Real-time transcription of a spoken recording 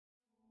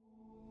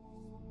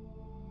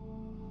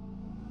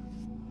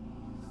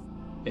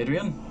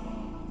Adrian?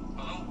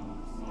 Hello?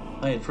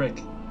 Hey, it's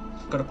Rick.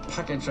 I've got a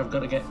package I've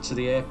got to get to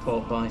the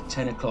airport by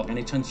 10 o'clock.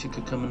 Any chance you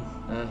could come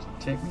and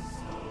take me?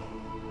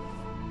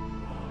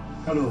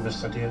 Hello,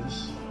 Mr.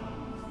 Davis.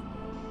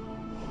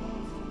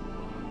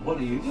 What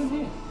are you doing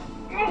here?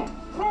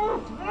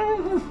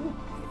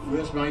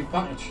 Where's my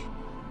package?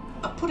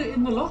 I put it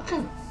in the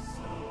locker.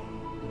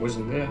 It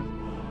wasn't there.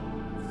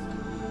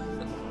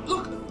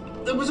 Look,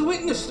 there was a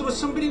witness. There was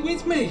somebody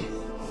with me.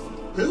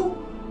 Who?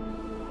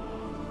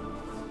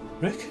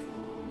 Rick?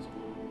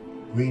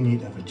 We need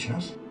to have a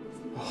chat.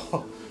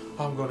 Oh,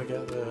 I'm gonna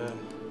get the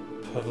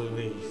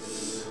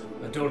police.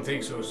 I don't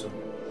think so, son.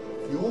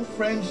 Your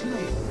friend's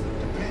life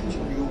depends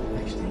on your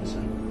next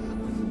answer.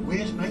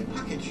 Where's my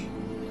package?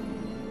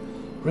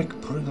 Rick,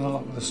 put it in the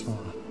locker this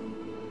morning.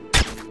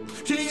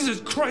 Jesus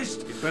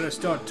Christ! You better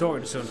start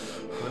talking, son.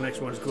 The next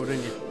one's good in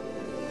you.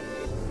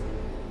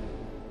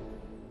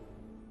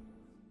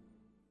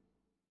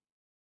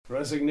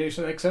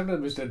 Resignation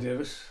accepted, Mr.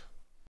 Davis.